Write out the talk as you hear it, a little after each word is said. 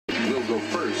go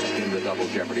first in the Double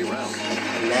Jeopardy round.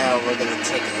 And now we're going to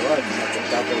take a look at the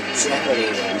Double Jeopardy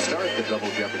We round. start the Double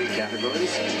Jeopardy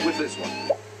categories with this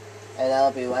one. And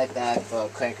I'll be right back for a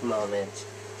quick moment.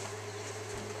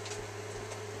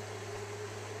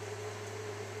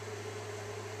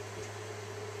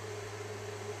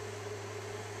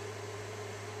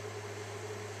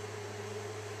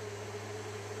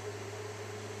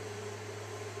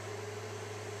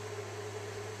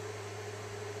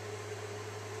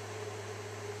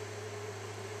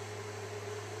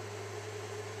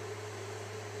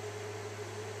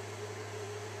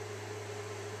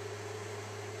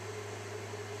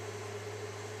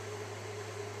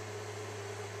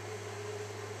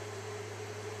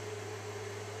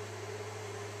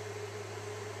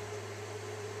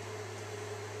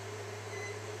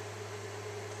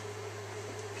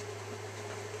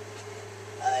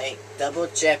 Double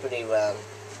Jeopardy round.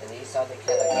 And these are the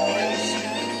categories.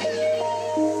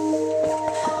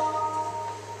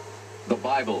 The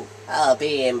Bible. Oh,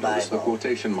 B in Notice the Bible.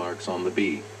 quotation marks on the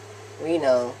B. We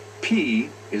know.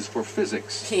 P is for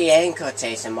physics. P and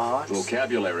quotation marks.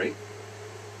 Vocabulary.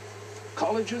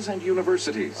 Colleges and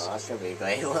universities. Oh, that's gonna be a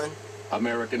great one.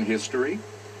 American history.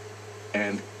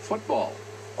 And football.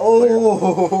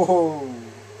 Oh!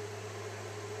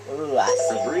 Ooh, I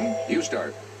For see. 3, you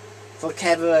start.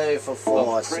 Vocabulary for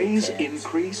 4. Of praise, kids.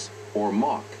 increase, or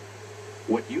mock.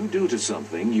 What you do to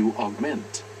something, you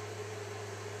augment.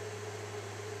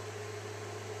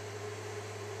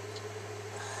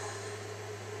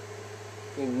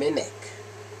 We mimic.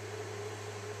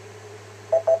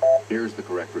 Here's the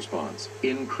correct response.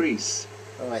 Increase.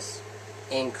 Oh, it's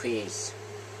increase.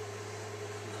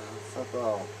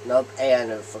 Football. Nope,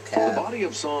 and a The vocab. body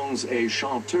of songs a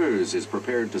chanteuse is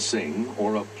prepared to sing,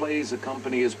 or a plays a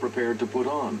company is prepared to put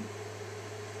on.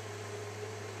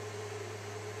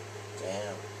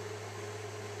 Damn.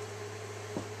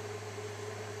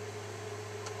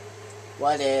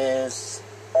 What is...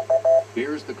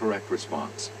 Here's the correct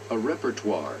response. A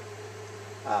repertoire.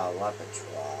 Oh,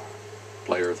 repertoire.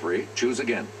 Player 3, choose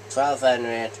again.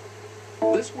 1200.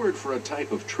 This word for a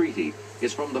type of treaty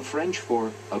is from the French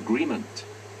for agreement.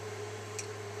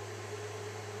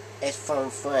 It's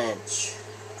from French.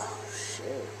 Oh,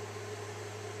 shoot.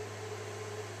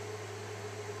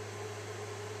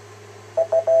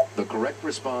 The correct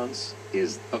response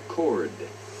is accord.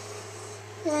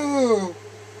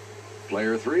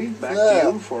 Player 3, back to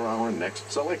you for our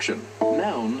next selection.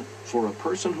 Noun for a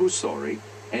person who's sorry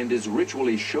and is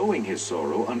ritually showing his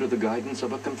sorrow under the guidance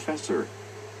of a confessor.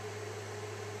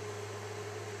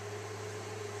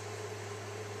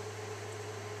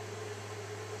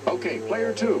 Okay,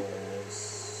 player 2.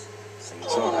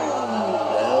 Sorry.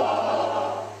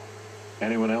 Nope.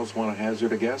 Anyone else want to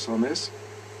hazard a guess on this?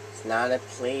 It's not a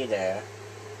pleader.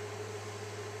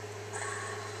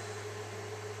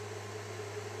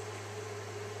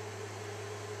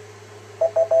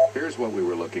 Here's what we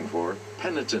were looking for.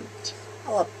 Penitent.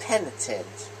 Oh, a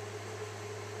penitent.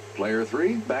 Player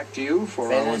 3, back to you for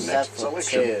Finish our up next for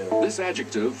selection. 2. This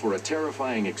adjective for a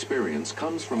terrifying experience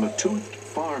comes from a toothed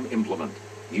farm implement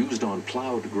used on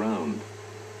plowed ground.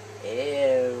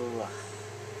 Ew.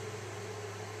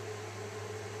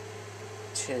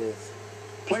 Tooth.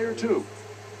 Player 2.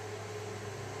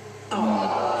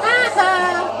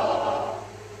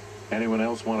 Anyone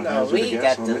else want to No, hazard a we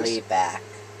guess got on the this? lead back.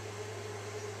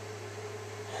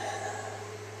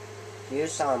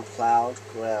 Used on plowed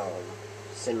ground.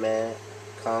 Cement.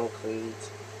 Concrete.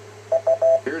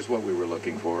 Here's what we were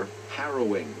looking for.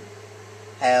 Harrowing.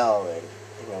 Heroin.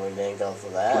 No, we didn't go for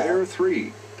that. Player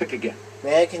 3. Pick again.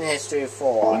 American History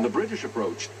 4. When the British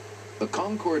approached, the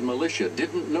Concord militia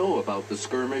didn't know about the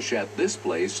skirmish at this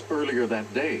place earlier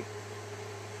that day.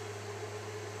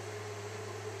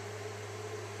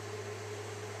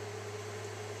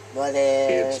 What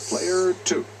is... It's player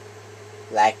 2.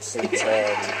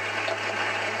 Lexington.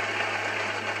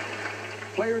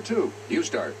 Player 2, you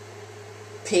start.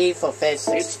 P for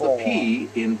physics It's 4. the P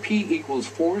in P equals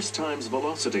force times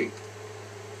velocity.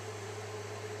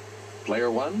 Player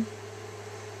 1.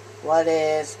 What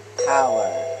is power?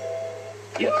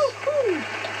 Yes.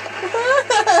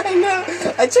 I know.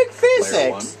 I took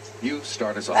Player 1, physics. you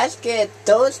start us off. Let's get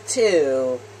those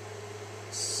two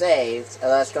saved, and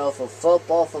let's go for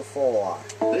football for 4.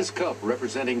 This cup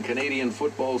representing Canadian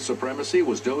football supremacy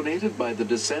was donated by the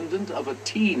descendant of a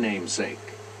tea namesake.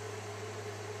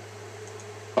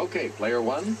 Okay, player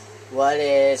 1. What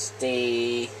is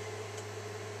the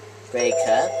Grey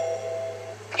Cup?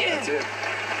 That's it.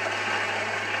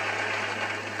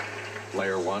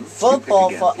 Player 1.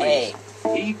 Football you pick for again,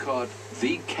 please. He caught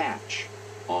the catch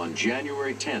on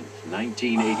January 10th,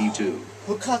 1982.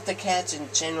 Who caught the catch on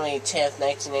January 10th,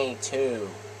 1982?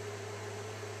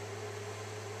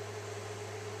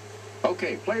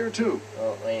 Okay, player 2.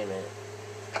 Oh, wait a minute.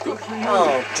 Good for you.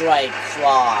 Oh, Drake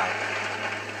Clark.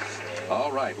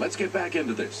 All right, let's get back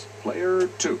into this. Player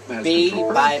 2 has B. control.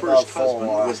 Her Bible first 4.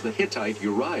 husband was the Hittite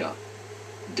Uriah.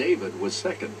 David was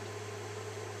second.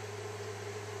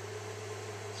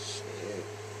 Shoot.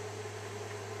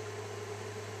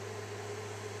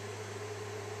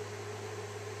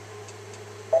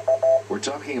 We're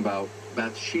talking about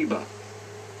Bathsheba.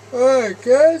 I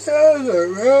guess I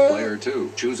was right. Player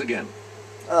 2, choose again.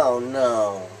 Oh,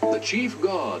 no. The chief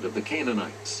god of the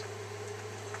Canaanites.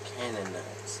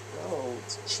 Canaanites. Oh,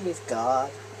 it's Chief God.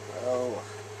 Oh.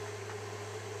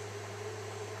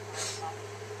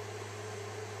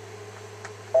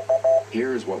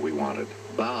 Here's what we wanted.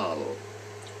 Baal.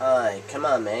 Alright, come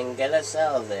on, man. Get us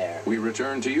out of there. We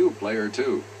return to you, player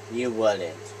 2. You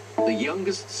wouldn't. The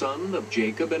youngest son of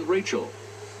Jacob and Rachel.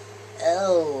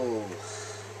 Oh.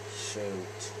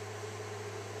 Shoot.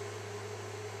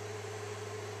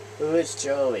 Who is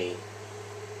Joey?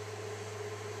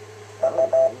 I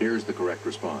don't know. Here's the correct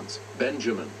response.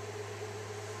 Benjamin.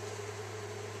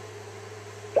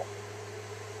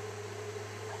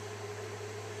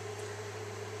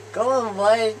 Go on,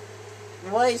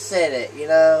 why said it, you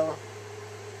know?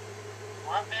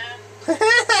 What,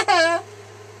 man?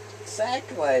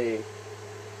 Exactly.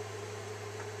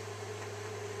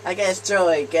 I guess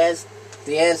Joey, guess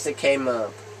the answer came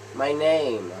up. My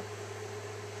name.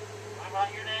 What about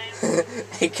your name?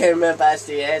 He came up as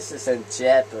the answers in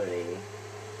Jeopardy.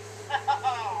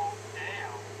 Oh,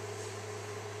 damn.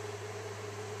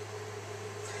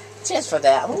 Just for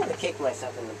that, I'm gonna kick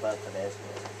myself in the butt for this.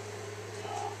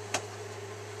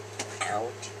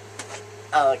 Ouch.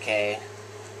 Okay.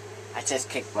 I just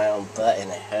kicked my own butt and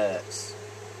it hurts.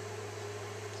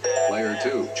 Player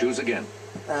 2, choose again.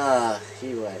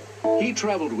 He went. He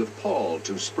traveled with Paul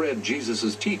to spread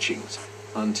Jesus' teachings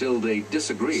until they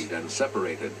disagreed and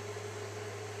separated.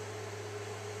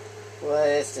 What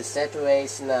is the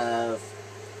separation of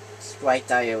white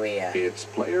diarrhea? It's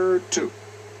player 2.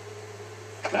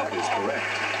 That is correct.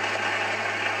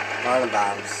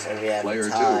 Barnabas, and we have Player a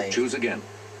tie. 2, choose again.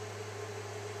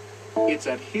 It's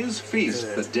at his feast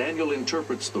Good. that Daniel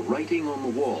interprets the writing on the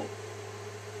wall.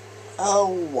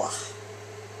 Oh.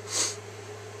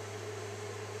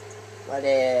 What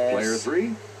is... Player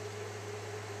 3.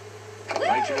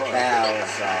 Right you are.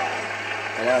 Bowser.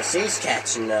 I know, she's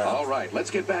catching up. All right,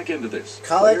 let's get back into this.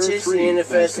 Colleges Player 3, and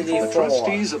University The 4.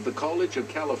 trustees of the College of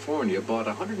California bought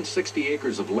 160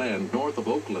 acres of land north of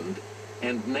Oakland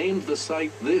and named the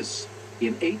site this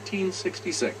in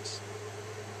 1866.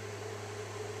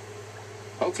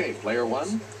 Okay, player 1.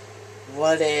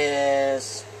 What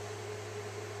is...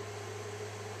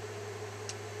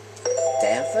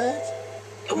 Stanford?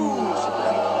 Ooh,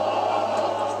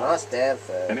 It's not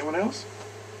Stanford. anyone else?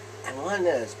 And one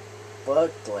is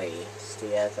Berkeley. It's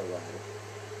the other one.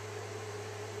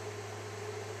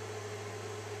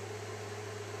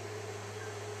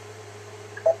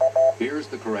 Here's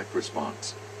the correct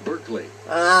response. Berkeley.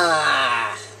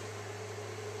 Ah!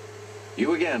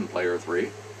 You again, player 3.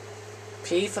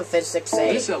 P for physics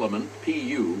 8. This element,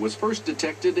 Pu, was first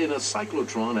detected in a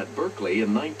cyclotron at Berkeley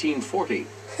in 1940.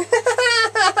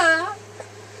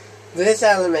 This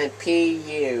element,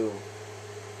 Pu.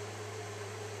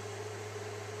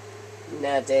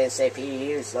 No, it didn't say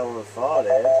Pu, someone thought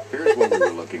it. Here's what we were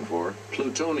looking for.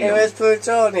 Plutonium. It was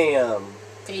plutonium.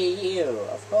 Pu,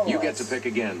 of course. You get to pick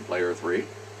again, player 3.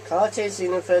 Colleges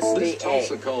University This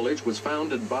Tulsa 8. college was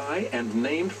founded by and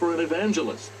named for an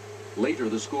evangelist, later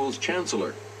the school's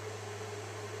chancellor.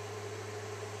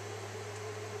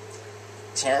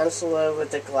 Chancellor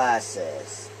with the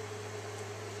glasses.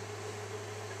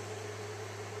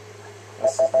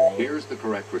 What's his name? Here's the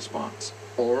correct response.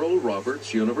 Oral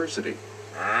Roberts University.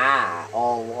 Ah,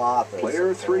 all Roberts. Player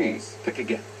of 3. course. Pick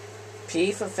again.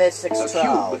 P for physics A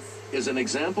 12. cube is an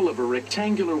example of a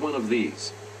rectangular one of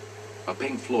these. A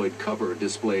Pink Floyd cover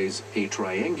displays a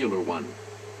triangular one.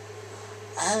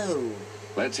 Oh,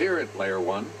 Let's hear it, player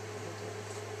 1.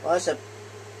 what's a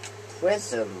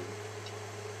prism?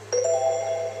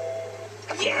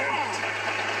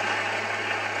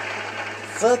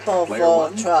 Football Player for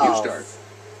 1, you 12. start.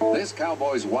 This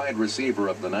Cowboys wide receiver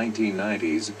of the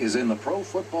 1990s is in the Pro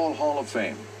Football Hall of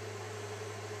Fame.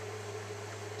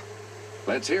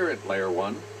 Let's hear it, player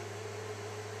 1.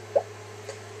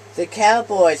 The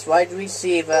Cowboys wide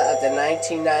receiver of the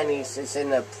 1990s is in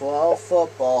the Pro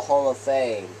Football Hall of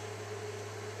Fame.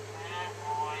 Oh,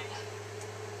 boy.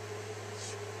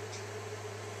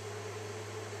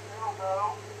 I don't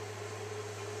know.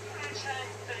 I ain't saying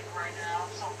anything right now.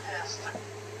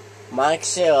 Mike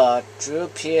Silla, Drew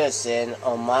Pearson,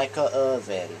 or Michael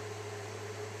Irvin?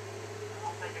 I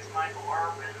don't think it's Michael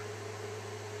Irvin.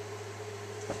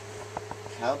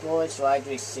 Cowboys wide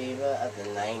receiver of the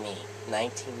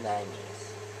 1990s.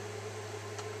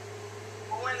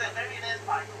 Oh, wait a minute. Maybe it is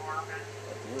Michael Irvin.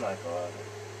 It'd be Michael Irvin.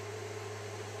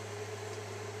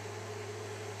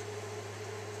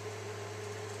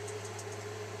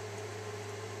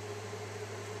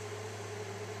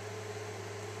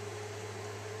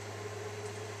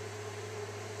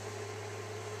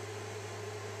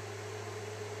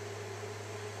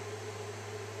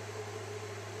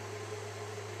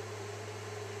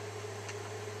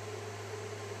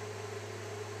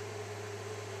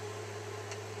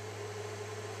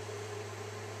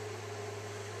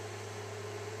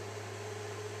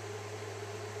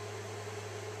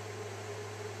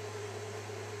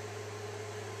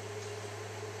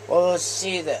 Well, we'll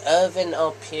see the Irvin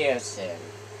or Pearson.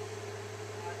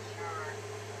 Not sure.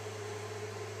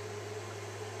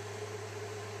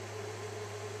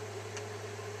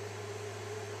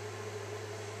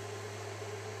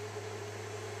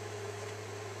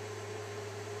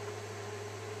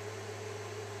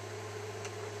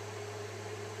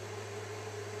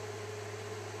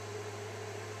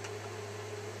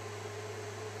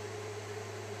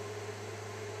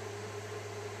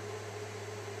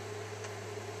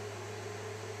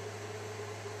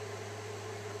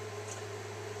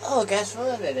 Oh, guess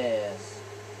what it is?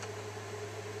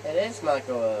 It is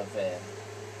Michael Irvin.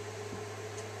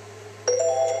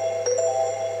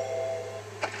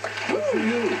 Good for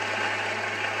you.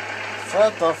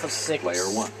 Football for 16. Player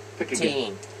 1. Pick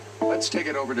again. Let's take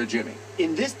it over to Jimmy.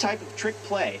 In this type of trick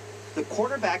play, the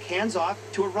quarterback hands off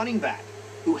to a running back,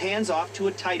 who hands off to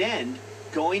a tight end,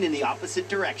 going in the opposite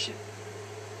direction.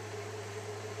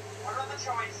 What are the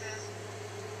choices?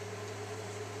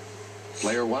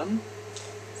 Player 1.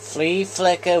 Flea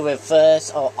flicker,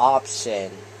 reverse, or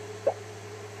option.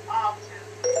 Option.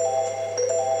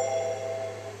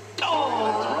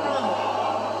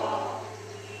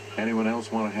 Anyone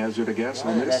else want to hazard a guess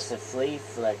on That's this? a flea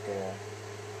flicker.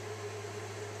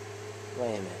 Wait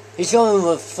a minute. He's going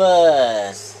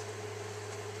reverse.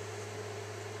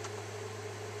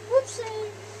 Whoopsie.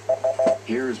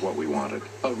 Here's what we wanted.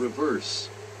 A reverse.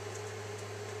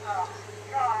 Oh,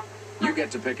 God. You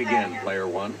get to pick again, Player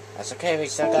 1. That's okay, we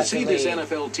still To got see the this lead.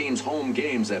 NFL team's home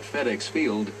games at FedEx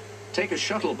Field, take a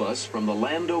shuttle bus from the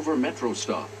Landover Metro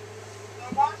stop.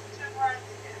 The Washington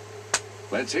Redskins.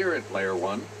 Let's hear it, Player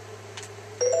 1.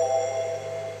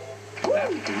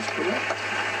 That is correct.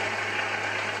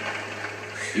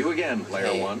 You again, Player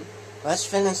Okay. 1. Let's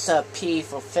finish up P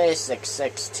for physics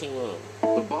 16.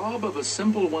 The bob of a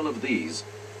simple one of these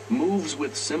moves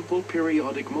with simple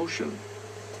periodic motion.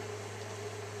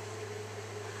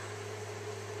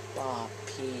 Bob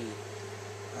P.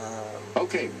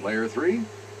 Okay, Player 3.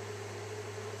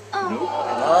 Oh. Nope.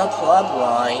 Another plug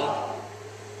line.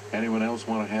 Anyone else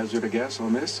want to hazard a guess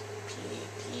on this?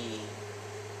 P.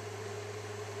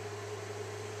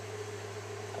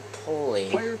 A pulley.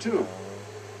 Player 2.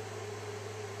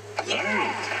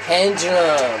 Right.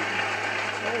 Pendulum.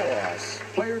 Course.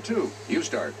 Player 2. You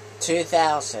start.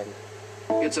 2000.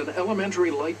 It's an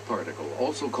elementary light particle,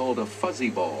 also called a fuzzy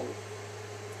ball.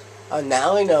 Oh,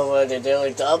 now we know where the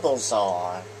daily doubles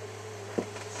are.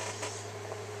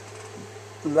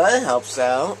 That helps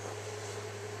out.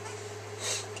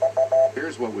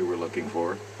 Here's what we were looking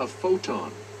for. A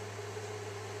photon.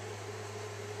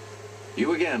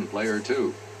 You again, Player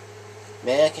 2.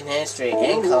 American history and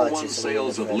World War I colleges.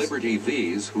 sales of Liberty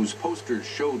V's, whose posters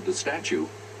showed the statue,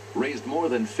 raised more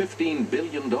than $15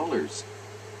 billion.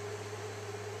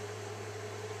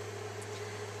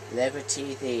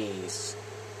 Liberty these.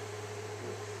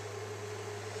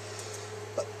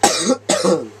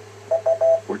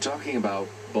 We're talking about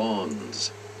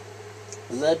bonds.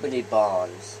 Liberty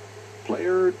bonds.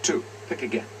 Player 2. Pick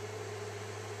again.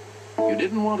 You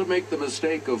didn't want to make the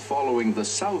mistake of following the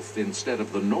South instead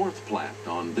of the North Platte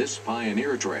on this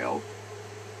pioneer trail.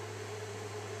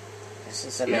 This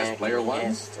is Yes, American player 1.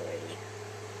 history.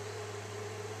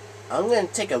 I'm gonna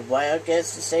take a wild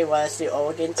guess to say why it's the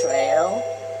Oregon Trail.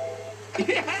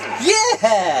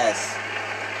 Yes!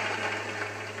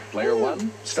 Player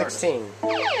 1. Start. 16.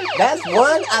 That's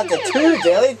one of the two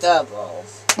daily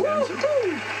doubles. Answer.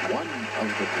 One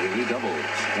of the daily doubles.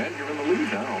 And you're in the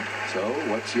lead now. So,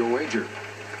 what's your wager?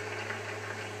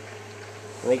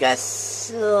 We got,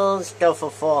 let's go for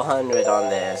 400 on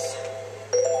this.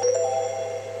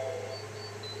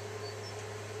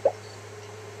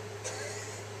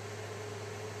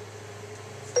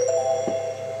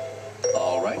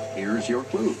 All right, here's your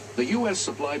clue. The The U.S.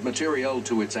 supplied materiel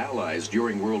to its allies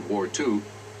during World War II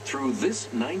through this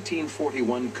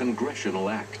 1941 Congressional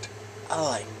Act.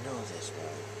 Oh, I know this one.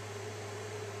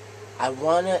 I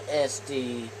wonder is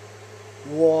the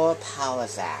War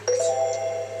Powers Act.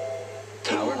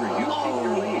 However, you keep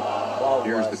your lead. What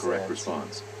Here's the was correct it?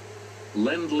 response.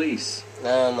 Lend-Lease.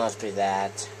 No, it must be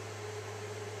that.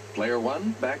 Player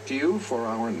 1, back to you for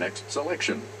our next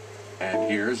selection. And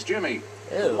here's Jimmy.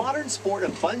 The Ew. modern sport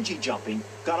of bungee jumping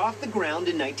got off the ground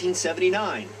in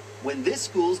 1979 when this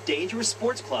school's dangerous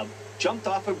sports club jumped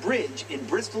off a bridge in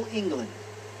Bristol, England.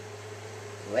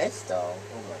 Bristol?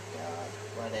 Oh my god.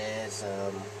 What is,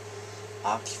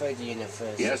 Oxford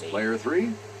University? Yes, player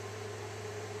 3?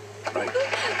 Right.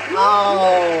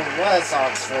 Oh, what's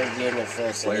Oxford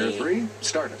University? Player 3,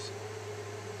 start us.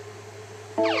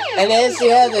 And there's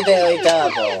the other Daily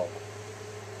Double.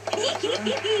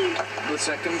 The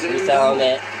second We Daily found Double.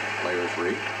 it. Player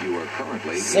 3, you are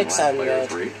currently in 600. Player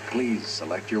 3. Please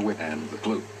select your win and the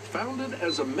clue. Founded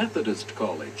as a Methodist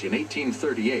college in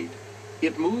 1838,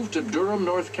 it moved to Durham,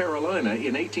 North Carolina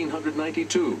in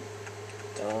 1892.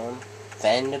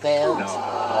 Vanderbilt? No.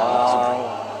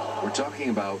 Oh, We're talking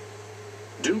about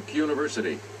Duke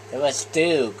University. it was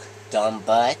Duke, dumb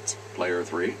butt. Player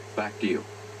 3, back to you.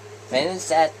 Finish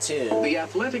that too. The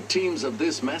athletic teams of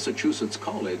this Massachusetts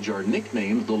college are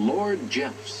nicknamed the Lord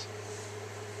Jeffs.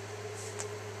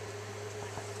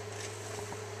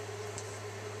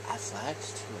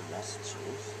 Athletics team of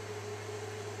Massachusetts.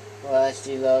 What's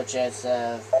the Lord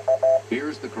Joseph?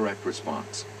 Here's the correct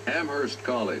response. Amherst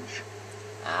College.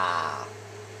 Ah.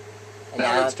 And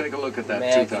Now let's take a look at that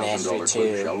American $2,000 history, clue,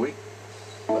 too. shall we?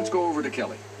 Let's go over to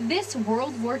Kelly. This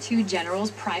World War II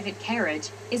general's private carriage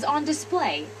is on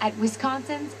display at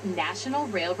Wisconsin's National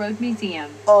Railroad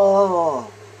Museum.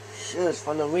 Oh, shoot,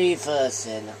 from the reverse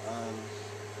and,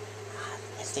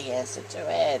 what's the answer to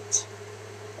it?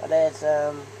 What is,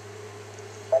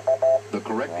 The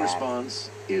correct response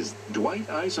is Dwight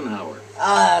Eisenhower.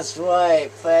 that's right,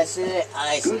 President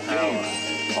Good Eisenhower.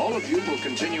 game. All of you will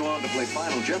continue on to play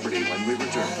Final Jeopardy when we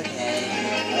return. Okay,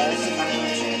 that's the Final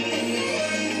Jeopardy.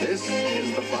 This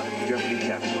is the Final Jeopardy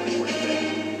category for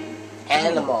today.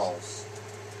 Animals.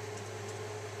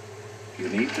 You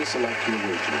need to select your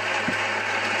wager.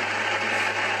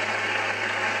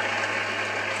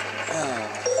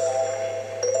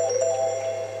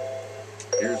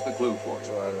 Here's the clue for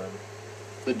you.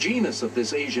 The genus of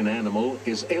this Asian animal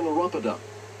is Ailuropoda,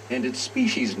 and its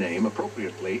species name,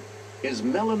 appropriately, is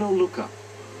Melanoluca.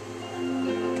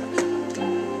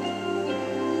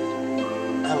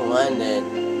 I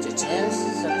wondered, the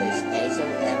chances of this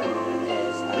Asian animal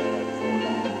is,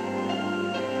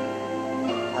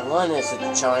 I wonder if it's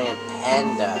a giant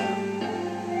panda.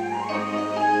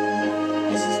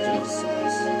 This is species.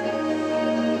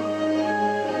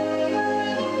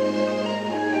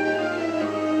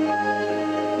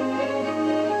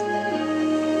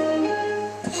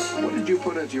 What did you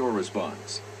put as your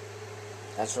response?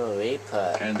 That's what we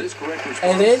put. And this correct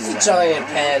response It is a will add giant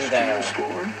how much to panda. your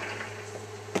score?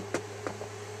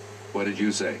 What did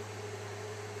you say?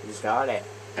 He's got it.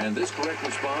 And this correct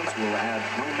response will add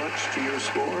how much to your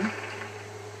score?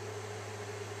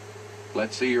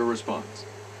 Let's see your response.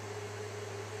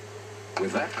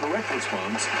 With that correct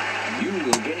response, you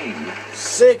will gain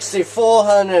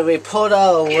 6,400, we put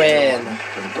our win.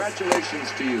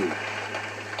 Congratulations to you.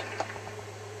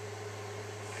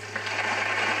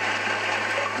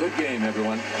 Good game,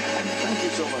 everyone, and thank you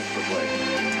so much for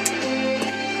playing.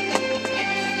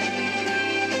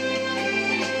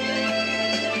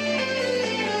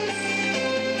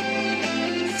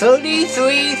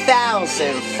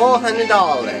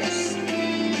 $33,400.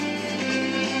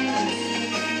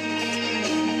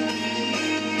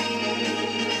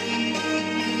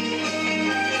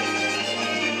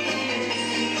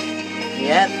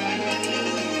 Yep.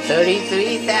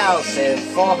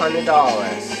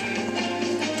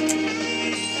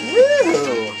 $33,400.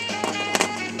 Woo!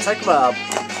 Talk about a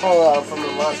pull from the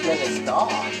last minute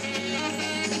start.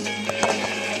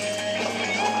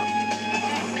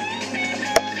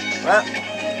 Well,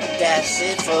 that's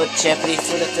it for Jeopardy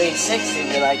for the 360.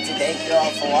 We'd like to thank you all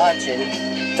for watching.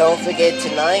 Don't forget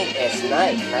tonight is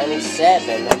night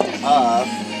 97 of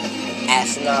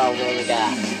Astronaut when we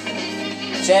got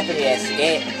Jeopardy as the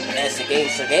game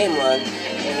for game one.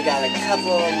 And we got a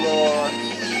couple more.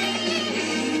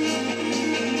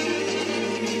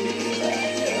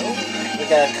 We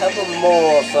got a couple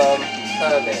more from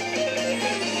Herman.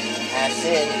 That's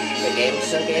it. The game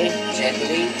for game,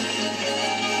 Jeopardy.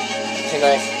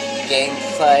 Tonight's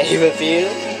gameplay review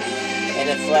and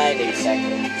a Friday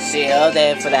segment. See you all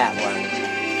there for that one.